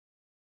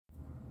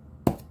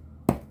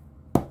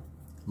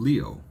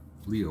Leo,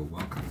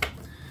 welcome.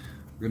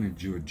 We're going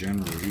to do a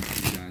general read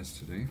for you guys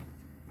today.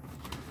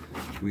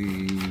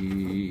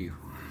 We're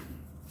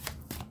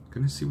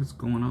going to see what's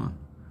going on.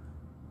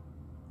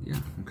 Yeah,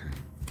 okay,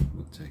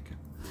 we'll take it.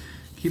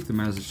 Keep the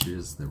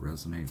messages that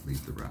resonate,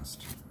 leave the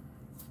rest.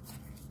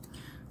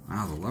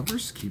 Wow, the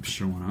Lovers keep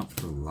showing up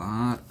for a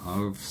lot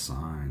of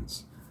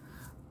signs.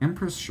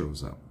 Empress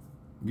shows up.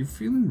 You're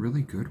feeling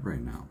really good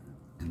right now,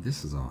 and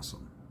this is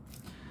awesome.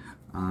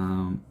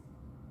 And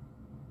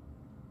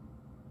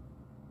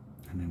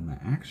in the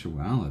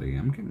actuality,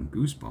 I'm getting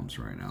goosebumps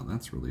right now.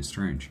 That's really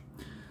strange.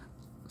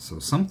 So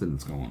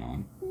something's going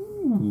on.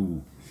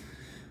 Ooh.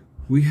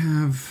 We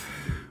have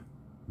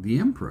the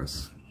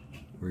Empress,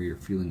 where you're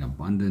feeling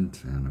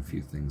abundant and a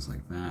few things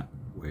like that,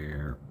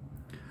 where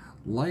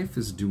life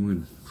is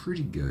doing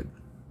pretty good.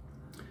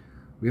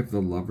 We have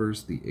the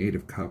Lovers, the Eight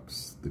of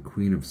Cups, the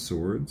Queen of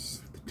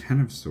Swords, the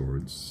Ten of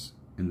Swords,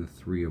 and the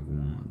Three of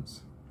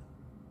Wands.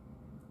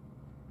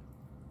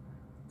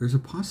 There's a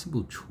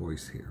possible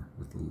choice here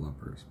with the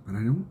Lovers, but I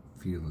don't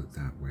feel it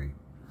that way.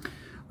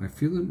 I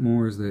feel it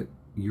more as that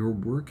you're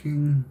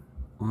working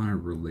on a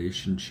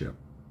relationship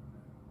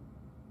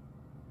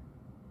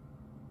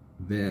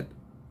that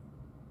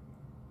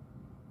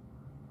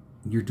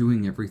you're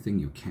doing everything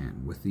you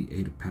can with the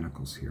Eight of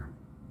Pentacles here.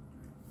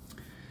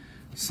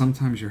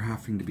 Sometimes you're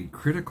having to be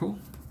critical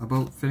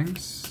about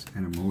things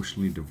and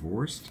emotionally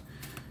divorced.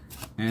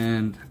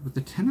 And with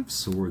the Ten of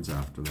Swords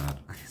after that,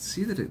 I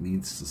see that it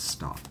needs to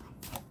stop.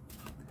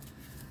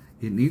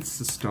 It needs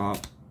to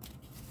stop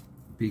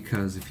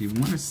because if you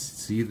want to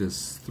see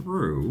this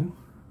through,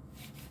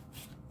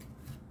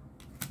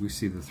 we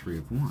see the Three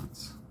of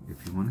Wands.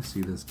 If you want to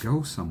see this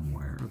go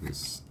somewhere,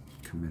 this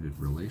committed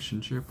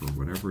relationship or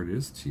whatever it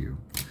is to you,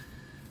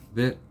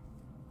 that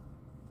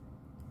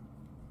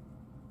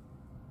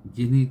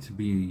you need to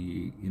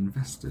be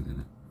invested in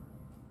it.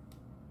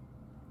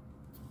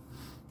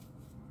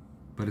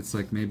 But it's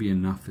like maybe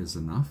enough is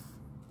enough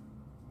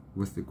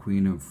with the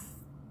Queen of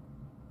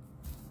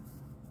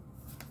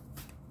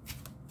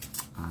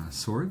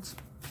Swords.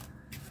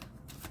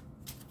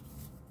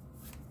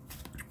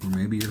 Or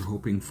maybe you're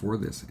hoping for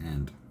this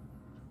end.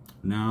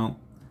 Now,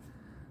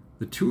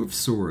 the Two of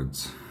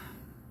Swords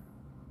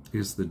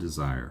is the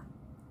desire.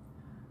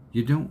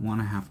 You don't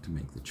want to have to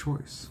make the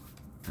choice.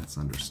 That's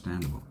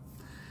understandable.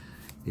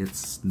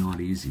 It's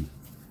not easy.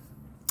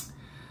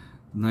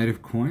 Knight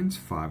of Coins,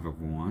 Five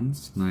of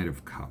Wands, Knight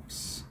of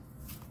Cups.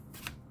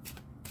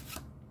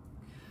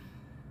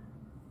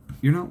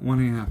 You're not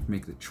wanting to have to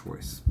make the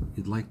choice.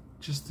 You'd like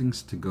just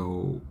things to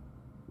go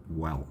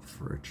well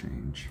for a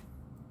change,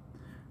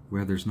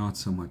 where there's not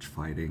so much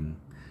fighting,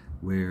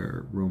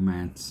 where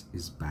romance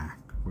is back,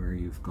 where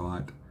you've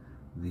got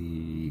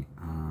the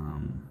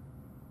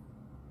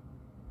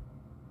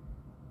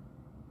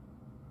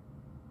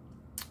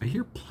I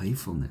hear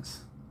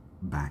playfulness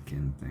back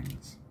in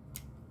things.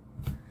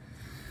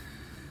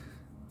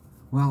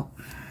 Well,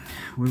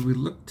 when we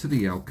look to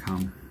the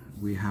outcome,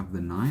 we have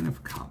the Nine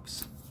of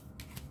Cups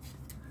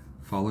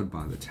followed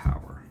by the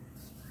Tower.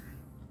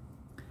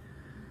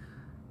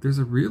 There's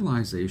a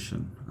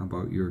realization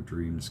about your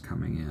dreams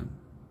coming in.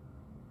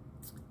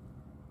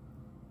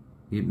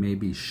 It may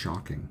be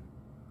shocking,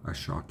 a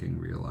shocking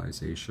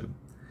realization.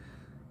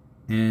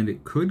 And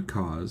it could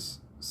cause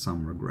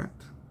some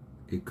regret.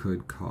 It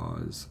could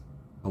cause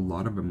a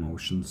lot of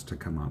emotions to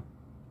come up.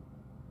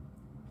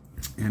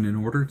 And in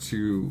order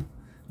to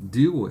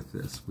deal with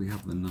this, we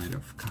have the Knight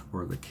of Cups,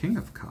 or the King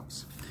of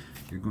Cups.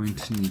 You're going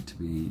to need to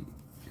be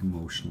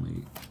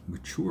emotionally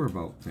mature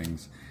about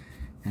things,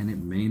 and it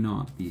may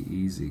not be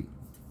easy.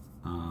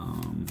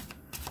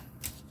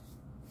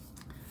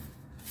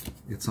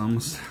 It's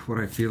almost what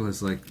I feel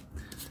is like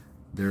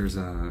there's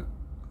a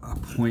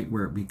point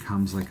where it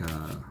becomes like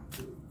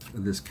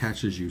this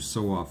catches you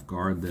so off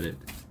guard that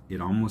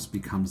it almost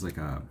becomes like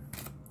a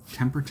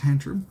temper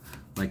tantrum.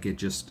 Like it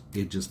just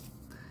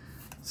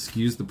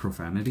excuse the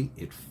profanity,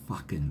 it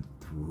fucking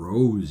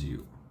throws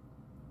you.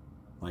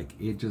 Like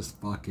it just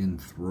fucking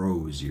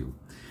throws you.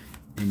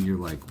 And you're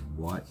like,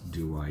 what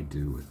do I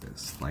do with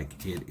this?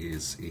 Like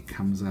it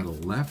comes out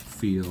of left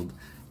field,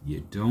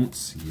 you don't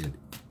see it,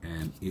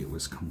 and it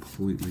was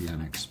completely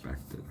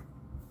unexpected.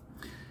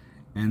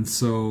 And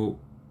so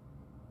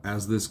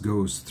as this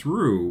goes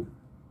through,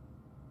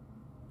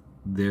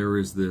 there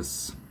is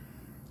this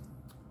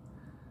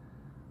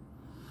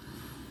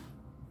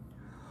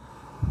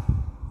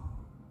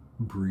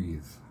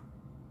breathe.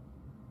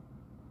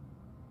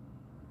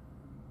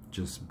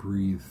 Just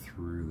breathe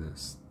through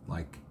this.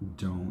 Like,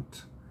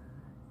 don't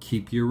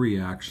keep your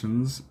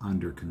reactions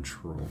under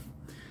control.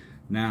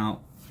 Now,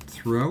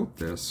 throughout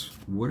this,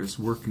 what is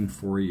working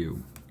for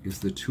you is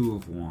the Two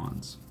of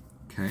Wands.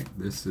 Okay,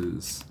 this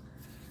is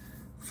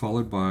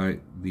followed by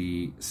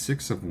the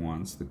Six of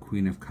Wands, the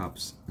Queen of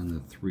Cups, and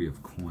the Three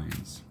of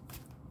Coins.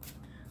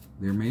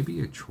 There may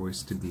be a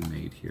choice to be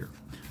made here.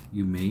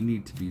 You may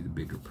need to be the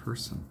bigger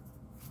person.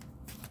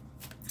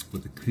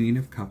 With the Queen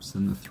of Cups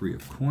and the Three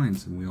of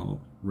Coins, and we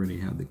already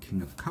have the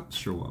King of Cups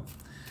show up,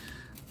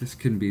 this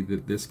can be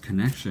that this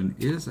connection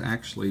is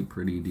actually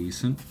pretty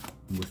decent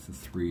with the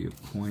 3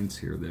 of coins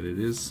here, that it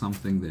is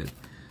something that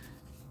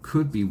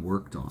could be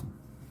worked on.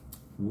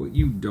 What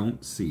you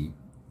don't see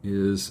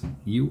is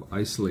you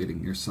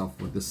isolating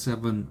yourself with the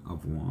 7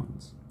 of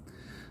Wands.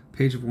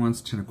 Page of Wands,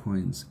 10 of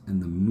Coins,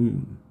 and the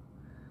Moon.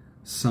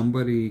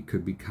 Somebody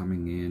could be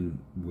coming in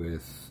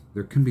with,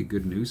 there can be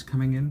good news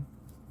coming in,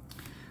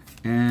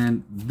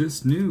 and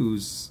this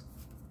news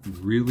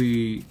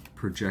really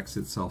projects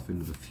itself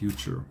into the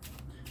future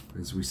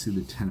as we see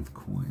the 10 of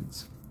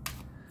Coins.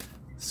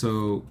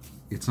 So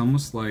it's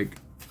almost like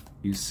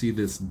you see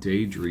this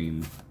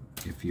daydream,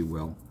 if you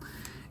will,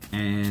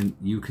 and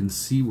you can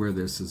see where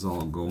this is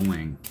all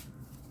going,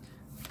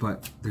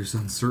 but there's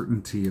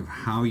uncertainty of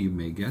how you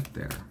may get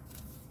there.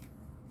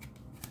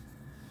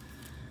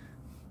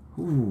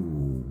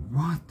 Ooh,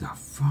 what the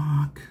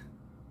fuck?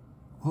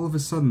 All of a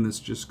sudden this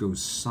just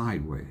goes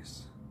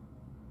sideways.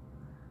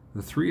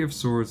 The 3 of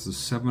Swords, the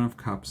 7 of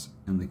Cups,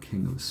 and the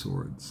King of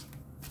Swords.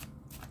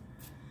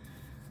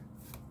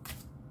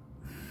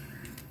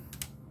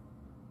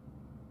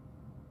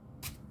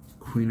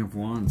 Queen of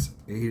Wands,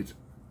 8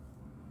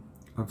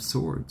 of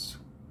Swords.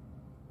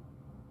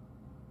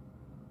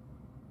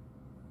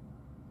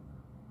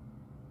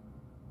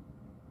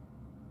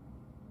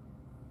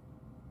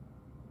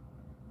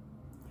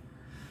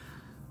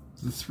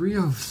 The 3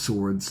 of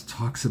Swords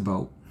talks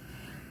about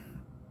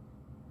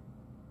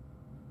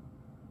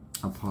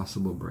a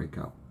possible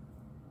breakup.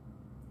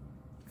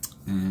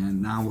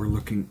 And now we're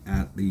looking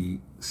at the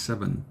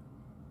 7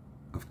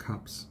 of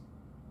Cups,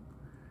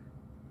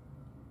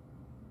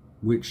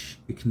 which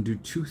it can do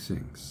 2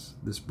 things.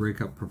 This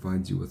breakup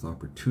provides you with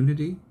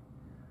opportunity,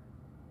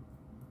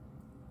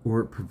 or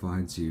it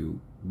provides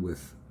you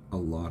with a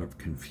lot of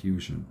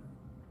confusion.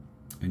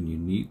 And you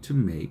need to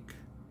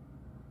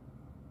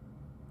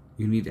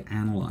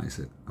analyze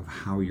it, of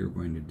how you're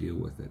going to deal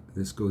with it.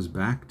 This goes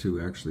back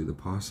to actually the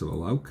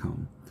possible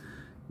outcome,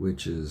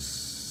 which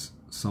is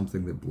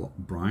something that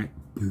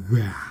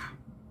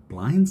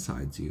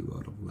blindsides you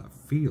out of left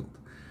field.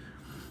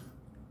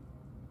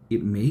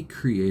 It may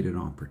create an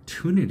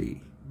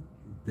opportunity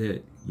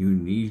that you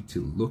need to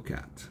look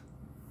at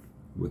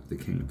with the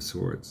King of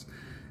Swords.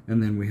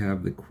 And then we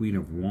have the Queen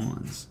of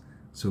Wands.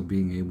 So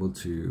being able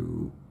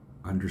to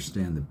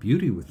understand the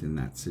beauty within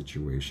that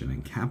situation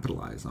and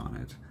capitalize on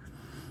it.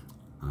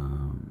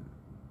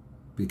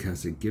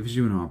 Because it gives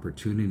you an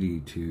opportunity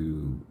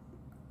to,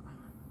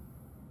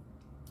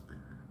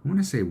 I want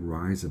to say,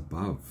 rise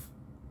above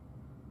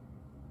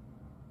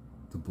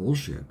the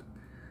bullshit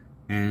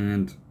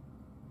and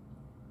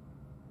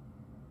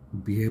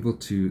be able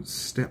to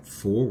step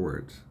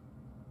forward.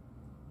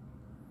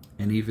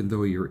 And even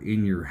though you're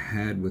in your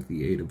head with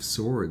the 8 of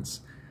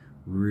Swords,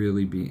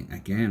 really being,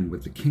 again,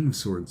 with the King of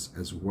Swords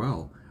as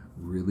well,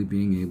 really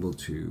being able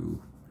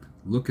to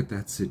look at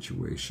that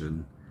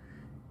situation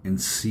and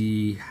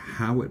see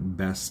how it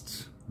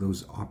best,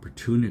 those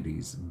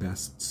opportunities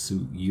best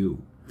suit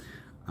you.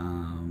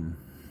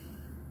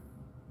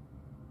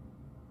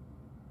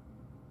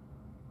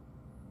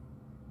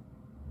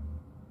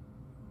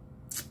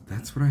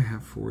 That's what I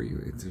have for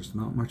you. There's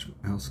not much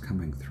else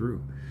coming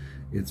through.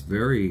 It's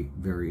very,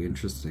 very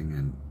interesting,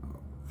 and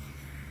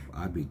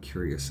I'd be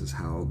curious as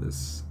how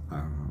this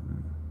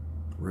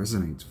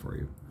resonates for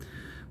you.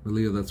 But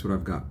Leo, that's what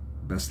I've got.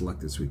 Best of luck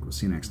this week. We'll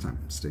see you next time.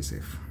 Stay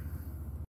safe.